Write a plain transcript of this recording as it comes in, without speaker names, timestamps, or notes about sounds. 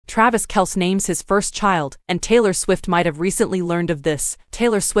Travis Kelce names his first child, and Taylor Swift might have recently learned of this.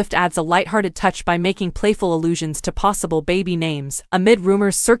 Taylor Swift adds a lighthearted touch by making playful allusions to possible baby names, amid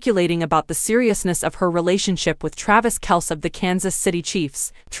rumors circulating about the seriousness of her relationship with Travis Kelce of the Kansas City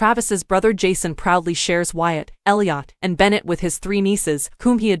Chiefs. Travis's brother Jason proudly shares Wyatt, Elliott, and Bennett with his 3 nieces,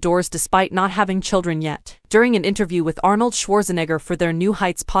 whom he adores despite not having children yet. During an interview with Arnold Schwarzenegger for their New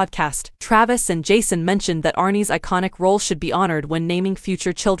Heights podcast, Travis and Jason mentioned that Arnie's iconic role should be honored when naming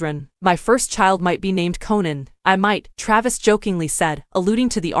future children. "My first child might be named Conan. I might," Travis jokingly said, alluding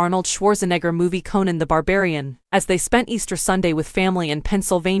to the Arnold Schwarzenegger movie Conan the Barbarian. As they spent Easter Sunday with family in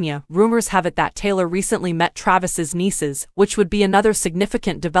Pennsylvania, rumors have it that Taylor recently met Travis's nieces, which would be another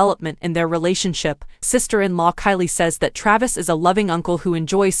significant development in their relationship. Sister-in-law Kylie says that Travis is a loving uncle who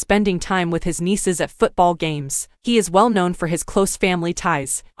enjoys spending time with his nieces at football games. He is well known for his close family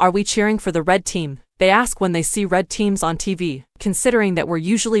ties. "Are we cheering for the red team?" they ask when they see red teams on TV. "Considering that we're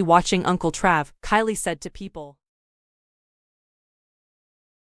usually watching Uncle Trav," Kylie said to People.